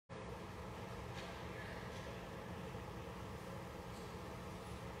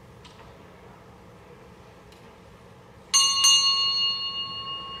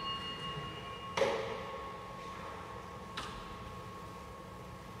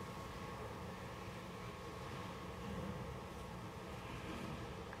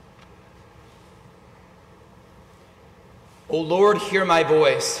O Lord, hear my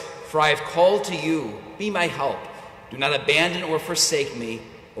voice, for I have called to you. Be my help. Do not abandon or forsake me,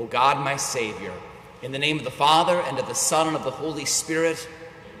 O God, my Savior. In the name of the Father, and of the Son, and of the Holy Spirit,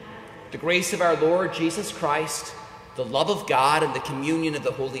 the grace of our Lord Jesus Christ, the love of God, and the communion of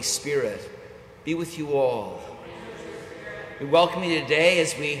the Holy Spirit be with you all. We welcome you today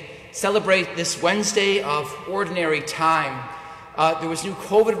as we celebrate this Wednesday of ordinary time. There was new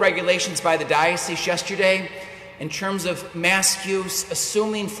COVID regulations by the diocese yesterday in terms of mask use,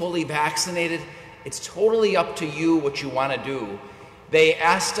 assuming fully vaccinated. It's totally up to you what you want to do. They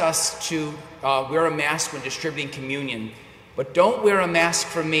asked us to wear a mask when distributing communion, but don't wear a mask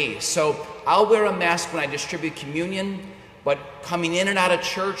for me. So I'll wear a mask when I distribute communion, but coming in and out of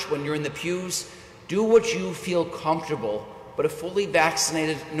church when you're in the pews, do what you feel comfortable. But if fully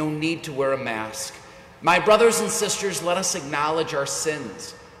vaccinated, no need to wear a mask. My brothers and sisters, let us acknowledge our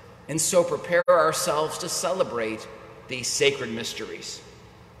sins and so prepare ourselves to celebrate these sacred mysteries.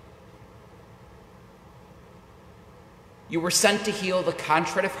 You were sent to heal the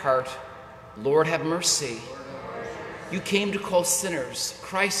contrite of heart. Lord, have mercy. You came to call sinners.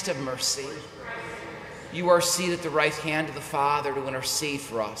 Christ, have mercy. You are seated at the right hand of the Father to intercede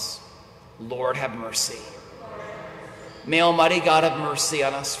for us. Lord, have mercy. May Almighty God have mercy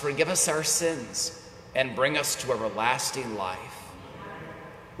on us, forgive us our sins, and bring us to everlasting life.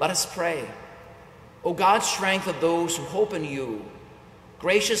 Let us pray. O God, strength of those who hope in you,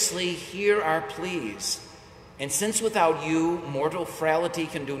 graciously hear our pleas. And since without you, mortal frailty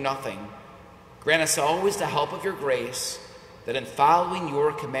can do nothing, grant us always the help of your grace, that in following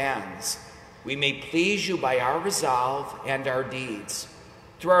your commands, we may please you by our resolve and our deeds.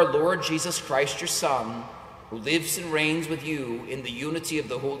 Through our Lord Jesus Christ, your Son, who lives and reigns with you in the unity of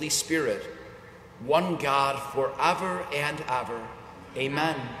the Holy Spirit, one God forever and ever.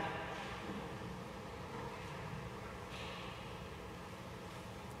 Amen.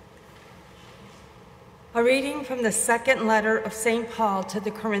 A reading from the second letter of St. Paul to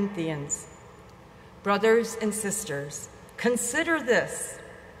the Corinthians. Brothers and sisters, consider this.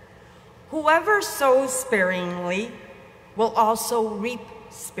 Whoever sows sparingly will also reap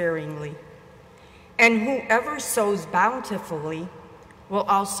sparingly, and whoever sows bountifully will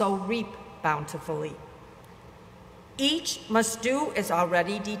also reap bountifully. Each must do as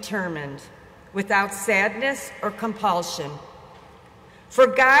already determined, without sadness or compulsion. For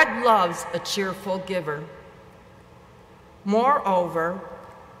God loves a cheerful giver. Moreover,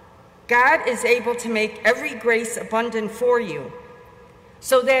 God is able to make every grace abundant for you,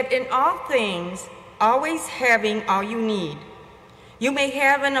 so that in all things, always having all you need, you may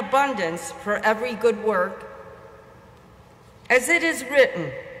have an abundance for every good work. As it is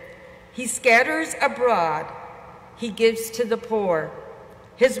written, He scatters abroad, He gives to the poor.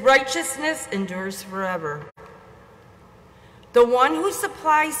 His righteousness endures forever. The one who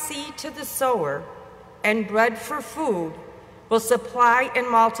supplies seed to the sower and bread for food will supply and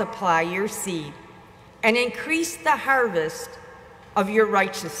multiply your seed and increase the harvest of your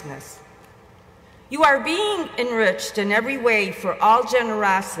righteousness. You are being enriched in every way for all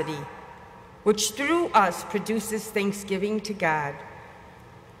generosity, which through us produces thanksgiving to God.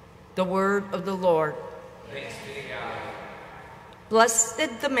 The word of the Lord. Thanks be to God.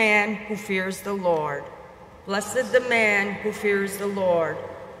 Blessed the man who fears the Lord. Blessed the man who fears the Lord.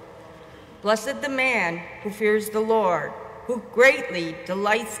 Blessed the man who fears the Lord, who greatly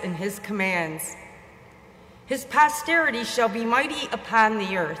delights in his commands. His posterity shall be mighty upon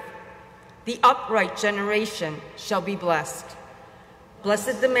the earth. The upright generation shall be blessed.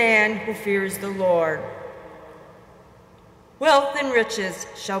 Blessed the man who fears the Lord. Wealth and riches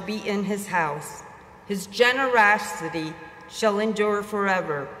shall be in his house. His generosity shall endure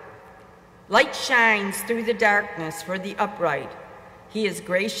forever. Light shines through the darkness for the upright. He is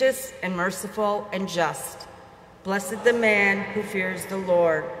gracious and merciful and just. Blessed the man who fears the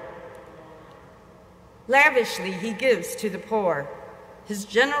Lord. Lavishly he gives to the poor. His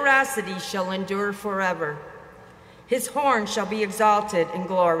generosity shall endure forever. His horn shall be exalted in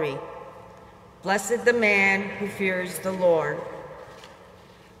glory. Blessed the man who fears the Lord.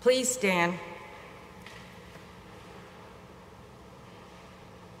 Please stand.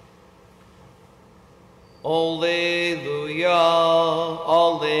 Alleluia,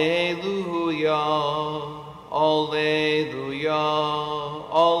 alleluia, alleluia,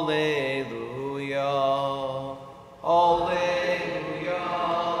 alleluia, alleluia,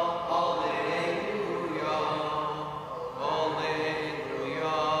 alleluia,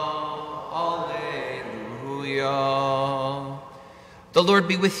 alleluia, alleluia. The Lord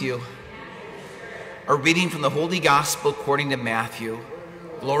be with you. A reading from the Holy Gospel according to Matthew.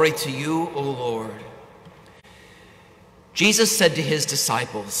 Glory to you, O Lord. Jesus said to his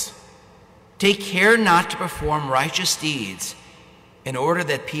disciples, "Take care not to perform righteous deeds in order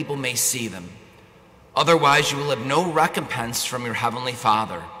that people may see them. Otherwise you will have no recompense from your heavenly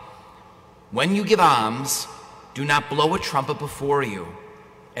Father. When you give alms, do not blow a trumpet before you,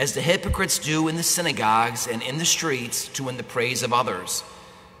 as the hypocrites do in the synagogues and in the streets to win the praise of others.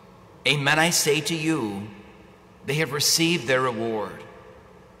 Amen, I say to you, they have received their reward.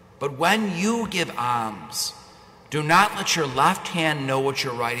 But when you give alms, do not let your left hand know what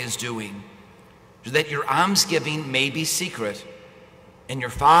your right is doing, so that your almsgiving may be secret, and your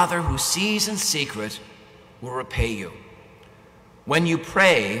Father who sees in secret will repay you. When you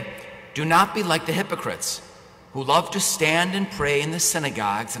pray, do not be like the hypocrites, who love to stand and pray in the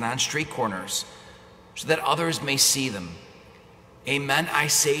synagogues and on street corners, so that others may see them. Amen, I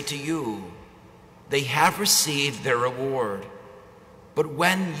say to you, they have received their reward. But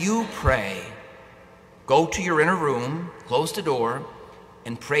when you pray, go to your inner room, close the door,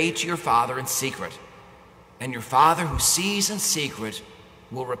 and pray to your Father in secret, and your Father who sees in secret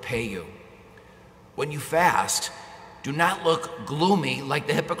will repay you. When you fast, do not look gloomy like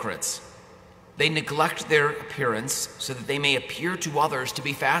the hypocrites. They neglect their appearance so that they may appear to others to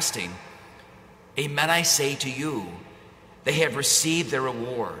be fasting. Amen, I say to you, they have received their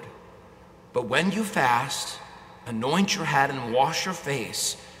reward. But when you fast, anoint your head and wash your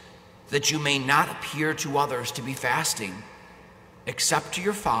face, that you may not appear to others to be fasting, except to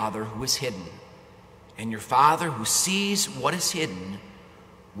your Father who is hidden. And your Father who sees what is hidden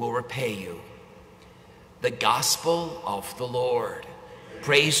will repay you." The Gospel of the Lord.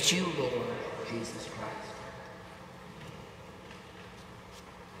 Praise to you, Lord Jesus Christ.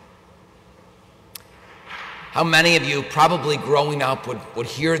 How many of you probably growing up would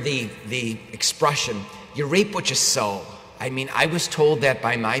hear the expression, "You reap what you sow"? I mean, I was told that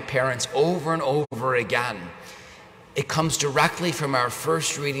by my parents over and over again. It comes directly from our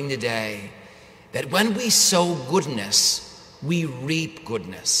first reading today, that when we sow goodness, we reap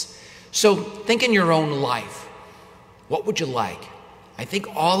goodness. So think in your own life, what would you like? I think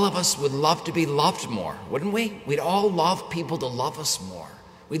all of us would love to be loved more, wouldn't we? We'd all love people to love us more.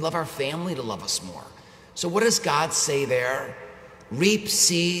 We'd love our family to love us more. So what does God say there? Reap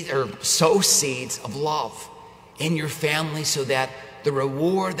seed or sow seeds of love in your family so that the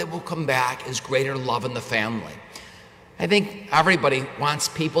reward that will come back is greater love in the family. I think everybody wants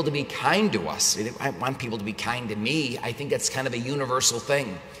people to be kind to us. I want people to be kind to me. I think that's kind of a universal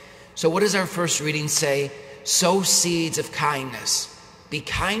thing. So what does our first reading say? Sow seeds of kindness. Be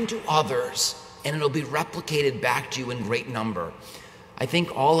kind to others, and it'll be replicated back to you in great number. I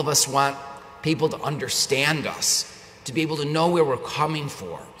think all of us want people to understand us, to be able to know where we're coming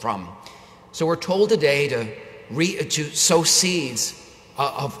from. So we're told today to sow seeds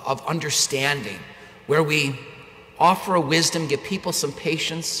of understanding, where we offer a wisdom, give people some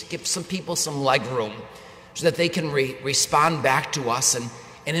patience, give some people some leg room, so that they can respond back to us. And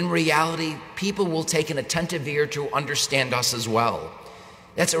in reality, people will take an attentive ear to understand us as well.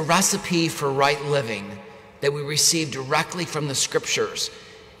 That's a recipe for right living that we receive directly from the Scriptures.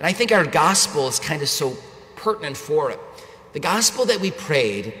 And I think our gospel is kind of so pertinent for it. The gospel that we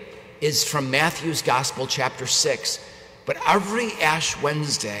prayed is from Matthew's Gospel, chapter 6. But every Ash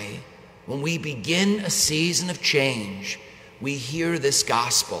Wednesday, when we begin a season of change, we hear this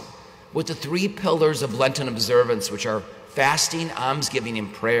gospel with the three pillars of Lenten observance, which are fasting, almsgiving,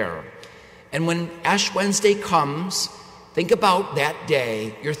 and prayer. And when Ash Wednesday comes, think about that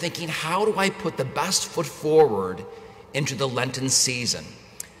day. You're thinking, how do I put the best foot forward into the Lenten season?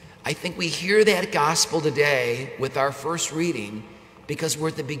 I think we hear that gospel today with our first reading because we're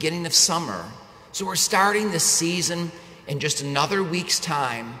at the beginning of summer. So we're starting this season in just another week's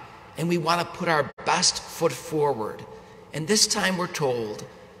time, and we want to put our best foot forward. And this time we're told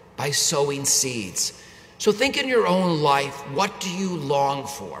by sowing seeds. So think in your own life, what do you long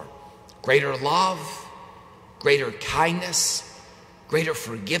for? Greater love, greater kindness, greater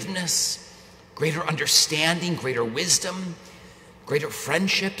forgiveness, greater understanding, greater wisdom, greater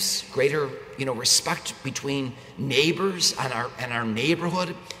friendships, greater respect between neighbors and our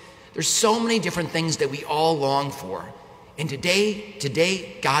neighborhood. There's so many different things that we all long for. And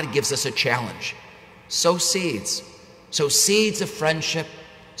today God gives us a challenge. Sow seeds. Sow seeds of friendship.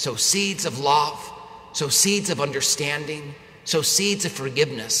 Sow seeds of love. Sow seeds of understanding. Sow seeds of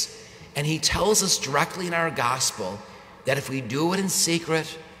forgiveness. And he tells us directly in our gospel that if we do it in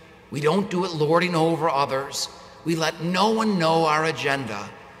secret, we don't do it lording over others, we let no one know our agenda,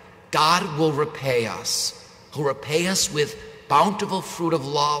 God will repay us. He'll repay us with bountiful fruit of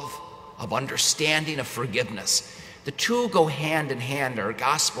love, of understanding, of forgiveness. The two go hand in hand, our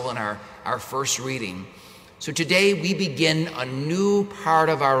gospel and our first reading. So today we begin a new part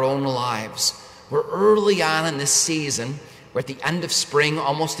of our own lives. We're early on in this season. We're at the end of spring,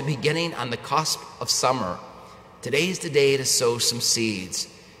 almost the beginning on the cusp of summer. Today's the day to sow some seeds.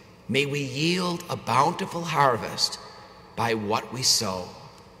 May we yield a bountiful harvest by what we sow.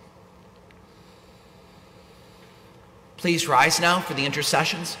 Please rise now for the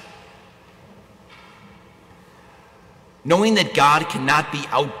intercessions. Knowing that God cannot be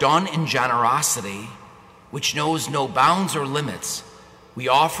outdone in generosity, which knows no bounds or limits, we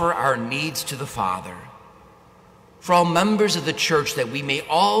offer our needs to the Father. For all members of the church, that we may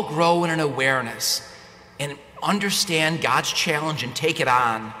all grow in an awareness and understand God's challenge and take it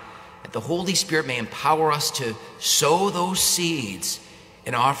on, that the Holy Spirit may empower us to sow those seeds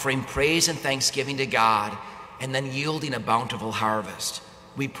in offering praise and thanksgiving to God, and then yielding a bountiful harvest.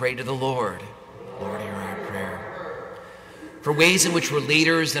 We pray to the Lord. Lord, hear our prayer. For ways in which we're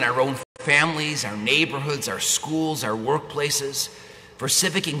leaders in our own families, our neighborhoods, our schools, our workplaces, for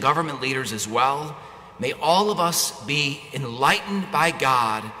civic and government leaders as well, may all of us be enlightened by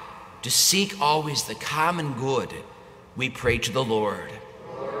God to seek always the common good. We pray to the Lord.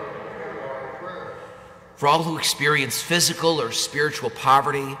 For all who experience physical or spiritual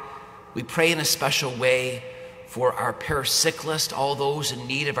poverty, we pray in a special way for our paracyclists, all those in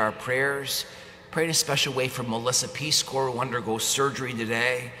need of our prayers. Pray in a special way for Melissa Peace Corps, who undergoes surgery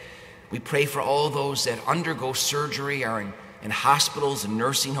today. We pray for all those that undergo surgery, are in hospitals and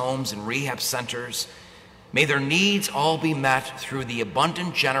nursing homes and rehab centers. May their needs all be met through the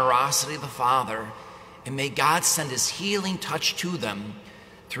abundant generosity of the Father, and may God send his healing touch to them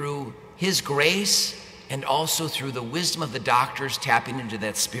through his grace and also through the wisdom of the doctors tapping into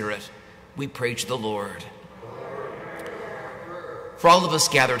that spirit. We pray to the Lord. For all of us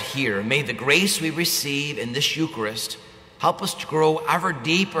gathered here, may the grace we receive in this Eucharist help us to grow ever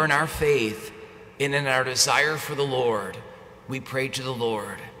deeper in our faith and in our desire for the Lord. We pray to the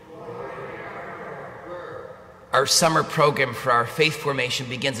Lord. Our summer program for our faith formation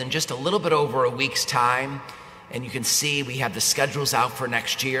begins in just a little bit over a week's time, and you can see we have the schedules out for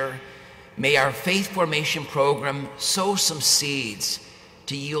next year. May our faith formation program sow some seeds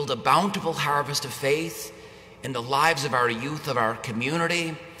to yield a bountiful harvest of faith in the lives of our youth, of our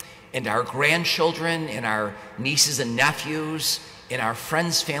community, and our grandchildren, and our nieces and nephews, and our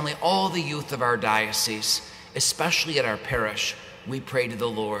friends, family, all the youth of our diocese, especially at our parish. We pray to the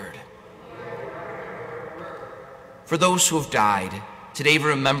Lord. For those who have died, today we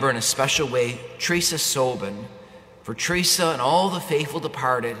remember in a special way Teresa Sobin. For Teresa and all the faithful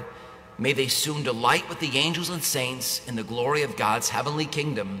departed, may they soon delight with the angels and saints in the glory of God's heavenly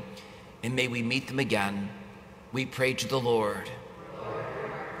kingdom, and may we meet them again. We pray to the Lord.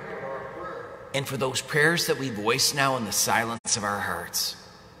 And for those prayers that we voice now in the silence of our hearts.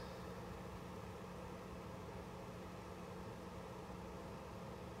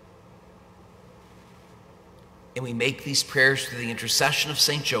 And we make these prayers through the intercession of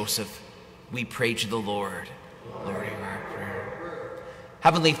St. Joseph. We pray to the Lord. Lord, hear our prayer.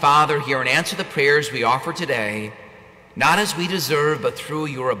 Heavenly Father, hear and answer the prayers we offer today, not as we deserve, but through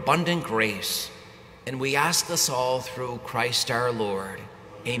your abundant grace. And we ask this all through Christ our Lord.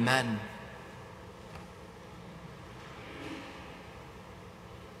 Amen.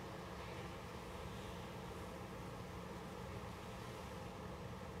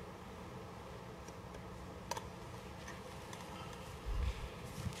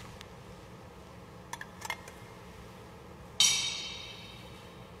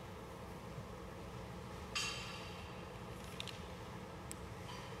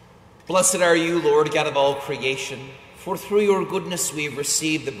 Blessed are you, Lord God of all creation, for through your goodness we have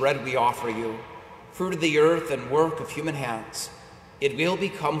received the bread we offer you, fruit of the earth and work of human hands. It will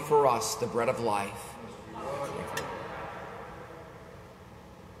become for us the bread of life. Through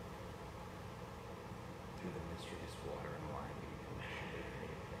the mysterious water and wine,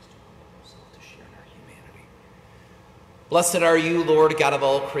 to share in our humanity. Blessed are you, Lord God of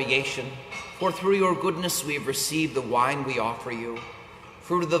all creation, for through your goodness we have received the wine we offer you,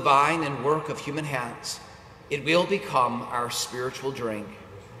 fruit of the vine and work of human hands. It will become our spiritual drink.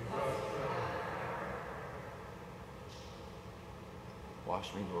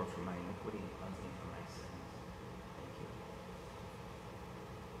 Wash me, Lord, from my iniquity and cleanse me from my sins. Thank you.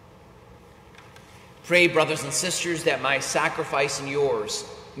 Pray, brothers and sisters, that my sacrifice and yours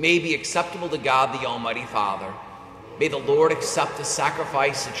may be acceptable to God, the Almighty Father. May the Lord accept the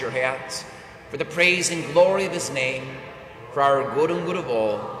sacrifice at your hands for the praise and glory of his name, for our good and good of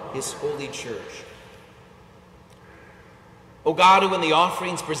all, his holy church. O God, who in the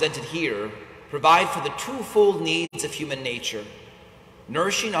offerings presented here, provide for the twofold needs of human nature,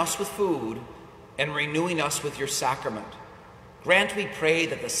 nourishing us with food and renewing us with your sacrament, grant, we pray,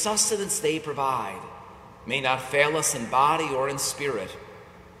 that the sustenance they provide may not fail us in body or in spirit,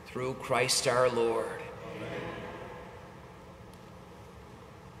 through Christ our Lord. Amen.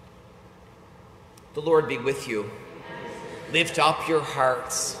 The Lord be with you. Lift up your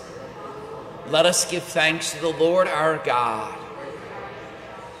hearts. Let us give thanks to the Lord our God.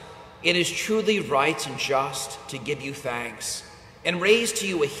 It is truly right and just to give you thanks and raise to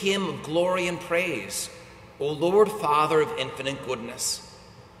you a hymn of glory and praise, O Lord, Father of infinite goodness.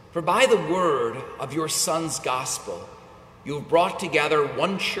 For by the word of your Son's gospel, you have brought together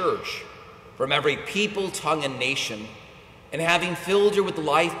one church from every people, tongue, and nation, and having filled her with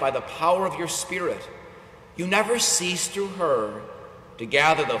life by the power of your Spirit, you never cease through her to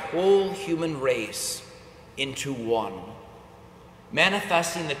gather the whole human race into one.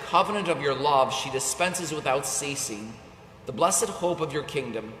 Manifesting the covenant of your love, she dispenses without ceasing the blessed hope of your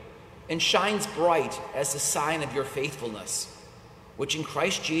kingdom, and shines bright as the sign of your faithfulness, which in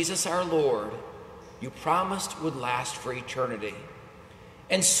Christ Jesus our Lord you promised would last for eternity.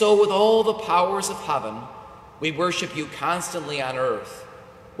 And so with all the powers of heaven, we worship you constantly on earth,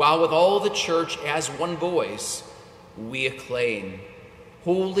 while with all the church as one voice, we acclaim,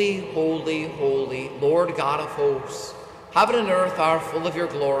 Holy, holy, holy, Lord God of hosts, heaven and earth are full of your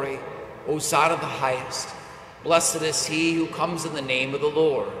glory. Hosanna the highest. Blessed is he who comes in the name of the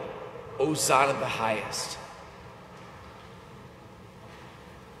Lord. Hosanna the highest.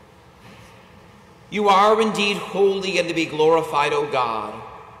 You are indeed holy and to be glorified, O God,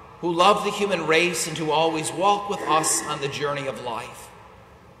 who love the human race and who always walk with us on the journey of life.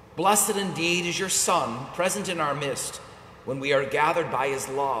 Blessed indeed is your Son, present in our midst, when we are gathered by his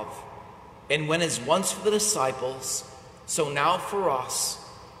love. And when as once for the disciples, so now for us,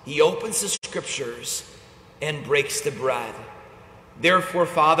 he opens the scriptures and breaks the bread. Therefore,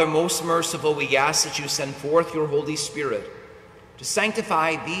 Father, most merciful, we ask that you send forth your Holy Spirit to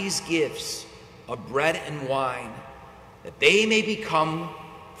sanctify these gifts of bread and wine, that they may become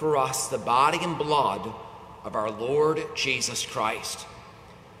for us the body and blood of our Lord Jesus Christ.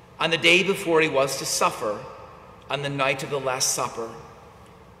 On the day before he was to suffer, on the night of the Last Supper,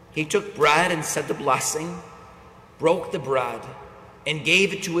 he took bread and said the blessing, broke the bread, and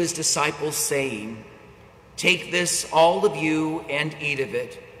gave it to his disciples, saying, Take this, all of you, and eat of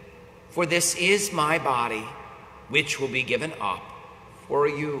it, for this is my body, which will be given up for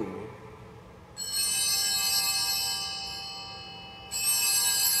you.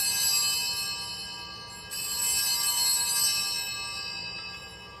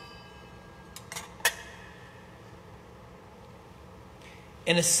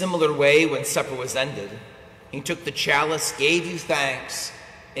 In a similar way, when supper was ended, he took the chalice, gave you thanks,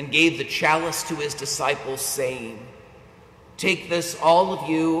 and gave the chalice to his disciples, saying, Take this, all of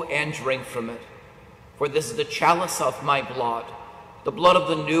you, and drink from it, for this is the chalice of my blood, the blood of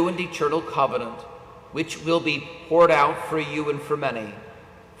the new and eternal covenant, which will be poured out for you and for many,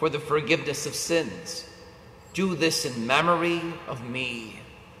 for the forgiveness of sins. Do this in memory of me.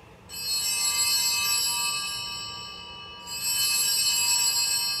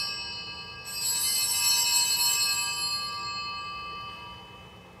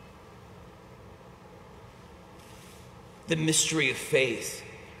 The mystery of faith.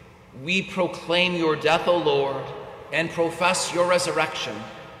 We proclaim your death, O Lord, and profess your resurrection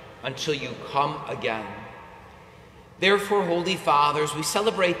until you come again. Therefore, Holy Fathers, we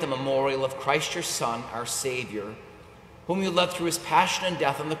celebrate the memorial of Christ your Son, our Savior, whom you led through his passion and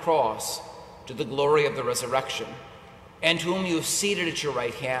death on the cross to the glory of the resurrection, and whom you have seated at your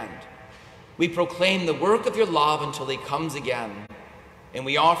right hand. We proclaim the work of your love until he comes again, and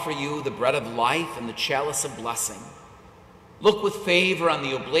we offer you the bread of life and the chalice of blessing. Look with favor on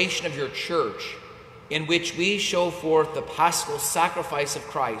the oblation of your church, in which we show forth the paschal sacrifice of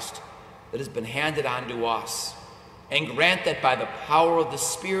Christ that has been handed on to us, and grant that by the power of the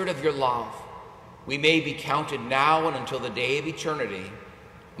Spirit of your love, we may be counted now and until the day of eternity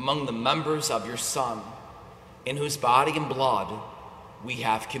among the members of your Son, in whose body and blood we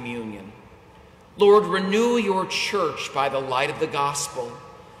have communion. Lord, renew your church by the light of the gospel.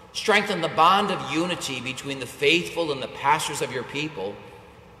 Strengthen the bond of unity between the faithful and the pastors of your people,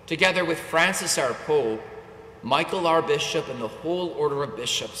 together with Francis our Pope, Michael our Bishop, and the whole order of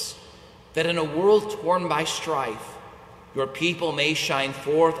bishops, that in a world torn by strife, your people may shine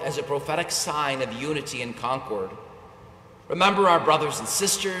forth as a prophetic sign of unity and concord. Remember our brothers and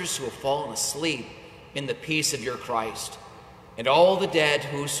sisters who have fallen asleep in the peace of your Christ, and all the dead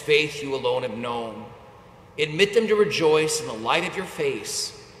whose faith you alone have known. Admit them to rejoice in the light of your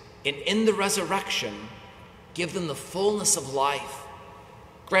face, and in the resurrection, give them the fullness of life.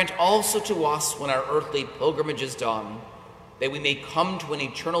 Grant also to us, when our earthly pilgrimage is done, that we may come to an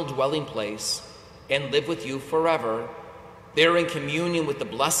eternal dwelling place and live with you forever, there in communion with the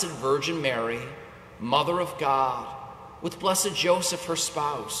Blessed Virgin Mary, Mother of God, with blessed Joseph, her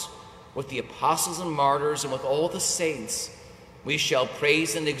spouse, with the apostles and martyrs, and with all the saints. We shall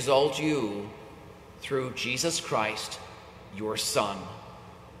praise and exalt you through Jesus Christ, your Son.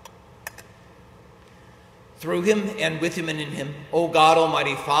 Through him, and with him, and in him, O God,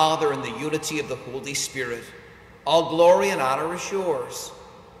 Almighty Father, in the unity of the Holy Spirit, all glory and honor is yours,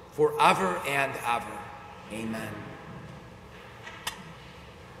 forever and ever. Amen.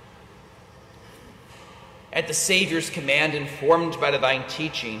 At the Savior's command, informed by divine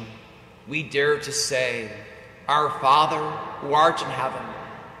teaching, we dare to say, Our Father, who art in heaven,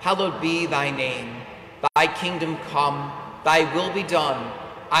 hallowed be thy name. Thy kingdom come, thy will be done,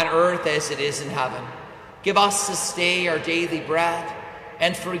 on earth as it is in heaven. Give us this day our daily bread,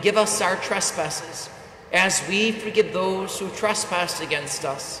 and forgive us our trespasses, as we forgive those who trespass against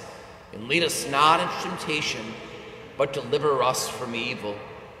us. And lead us not into temptation, but deliver us from evil.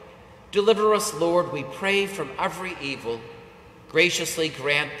 Deliver us, Lord, we pray, from every evil. Graciously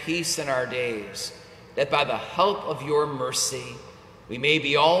grant peace in our days, that by the help of your mercy we may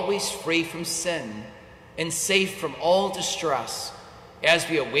be always free from sin and safe from all distress, as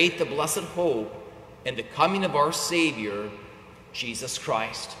we await the blessed hope and the coming of our Savior, Jesus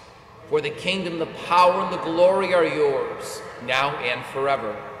Christ. For the kingdom, the power, and the glory are yours, now and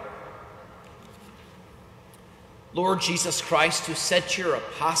forever. Lord Jesus Christ, who said to your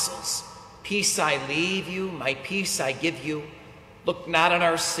apostles, Peace I leave you, my peace I give you, look not on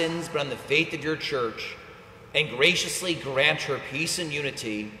our sins, but on the faith of your church, and graciously grant her peace and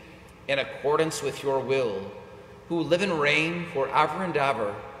unity in accordance with your will, who live and reign forever and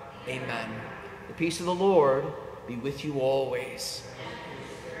ever. Amen. The peace of the Lord be with you always.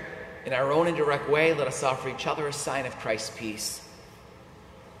 In our own indirect way, let us offer each other a sign of Christ's peace.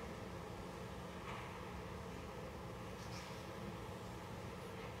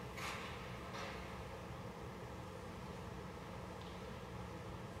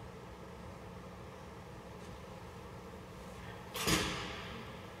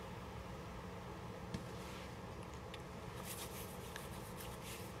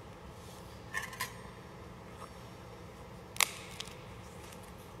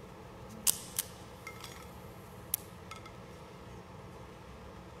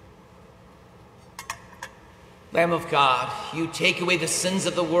 Lamb of God, you take away the sins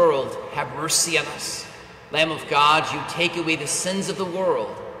of the world, have mercy on us. Lamb of God, you take away the sins of the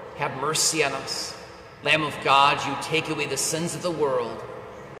world, have mercy on us. Lamb of God, you take away the sins of the world,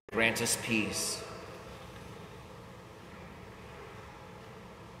 grant us peace.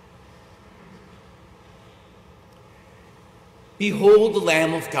 Behold the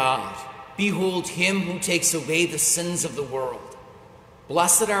Lamb of God. Behold him who takes away the sins of the world.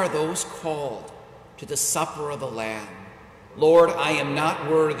 Blessed are those called to the supper of the Lamb. Lord, I am not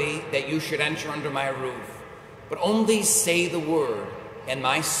worthy that you should enter under my roof, but only say the word, and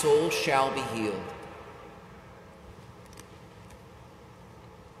my soul shall be healed.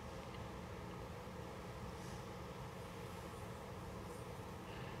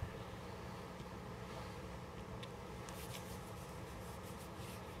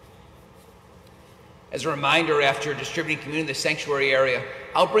 As a reminder, after distributing communion in the sanctuary area,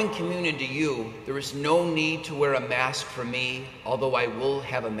 I'll bring communion to you. There is no need to wear a mask for me, although I will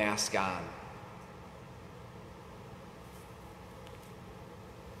have a mask on.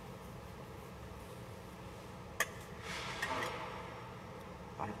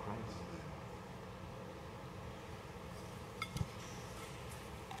 By Christ.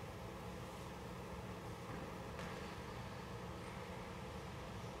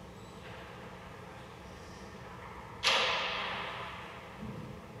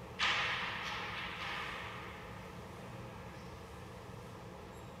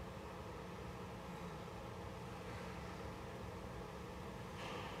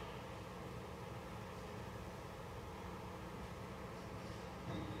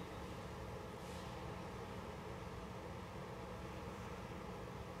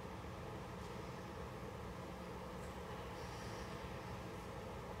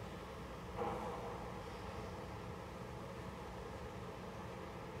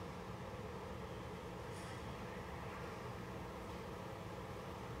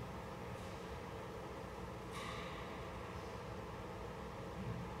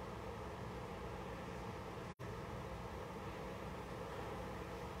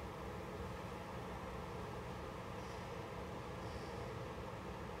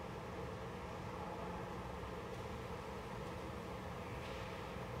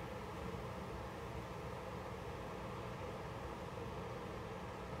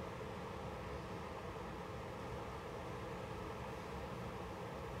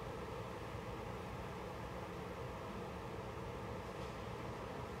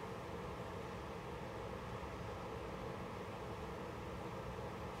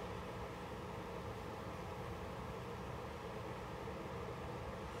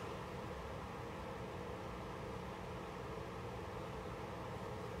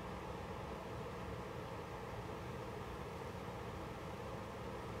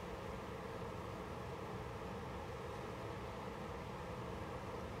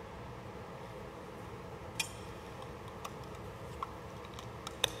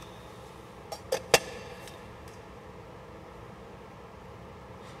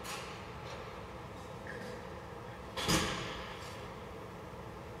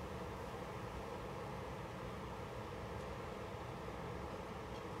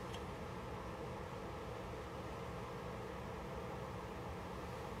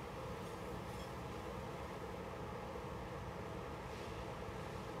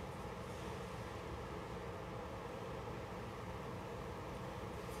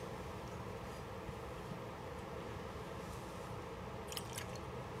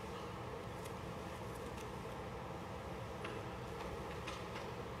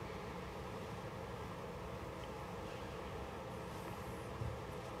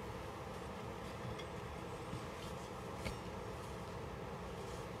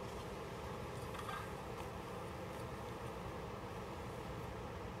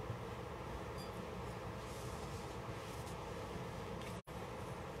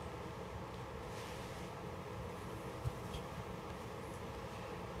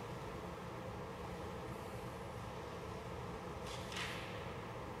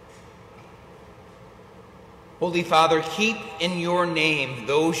 Holy Father, keep in your name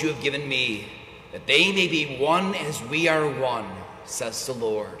those you have given me, that they may be one as we are one, says the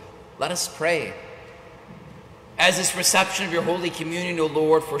Lord. Let us pray. As this reception of your Holy Communion, O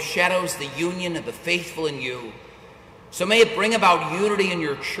Lord, foreshadows the union of the faithful in you, so may it bring about unity in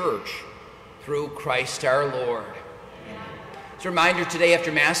your church through Christ our Lord. As a reminder, today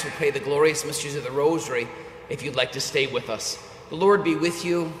after Mass, we pray the glorious mysteries of the Rosary, if you'd like to stay with us. The Lord be with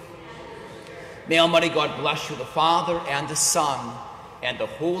you. May Almighty God bless you, the Father, and the Son, and the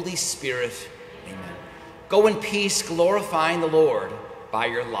Holy Spirit. Amen. Go in peace, glorifying the Lord by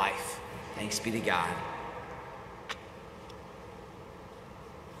your life. Thanks be to God.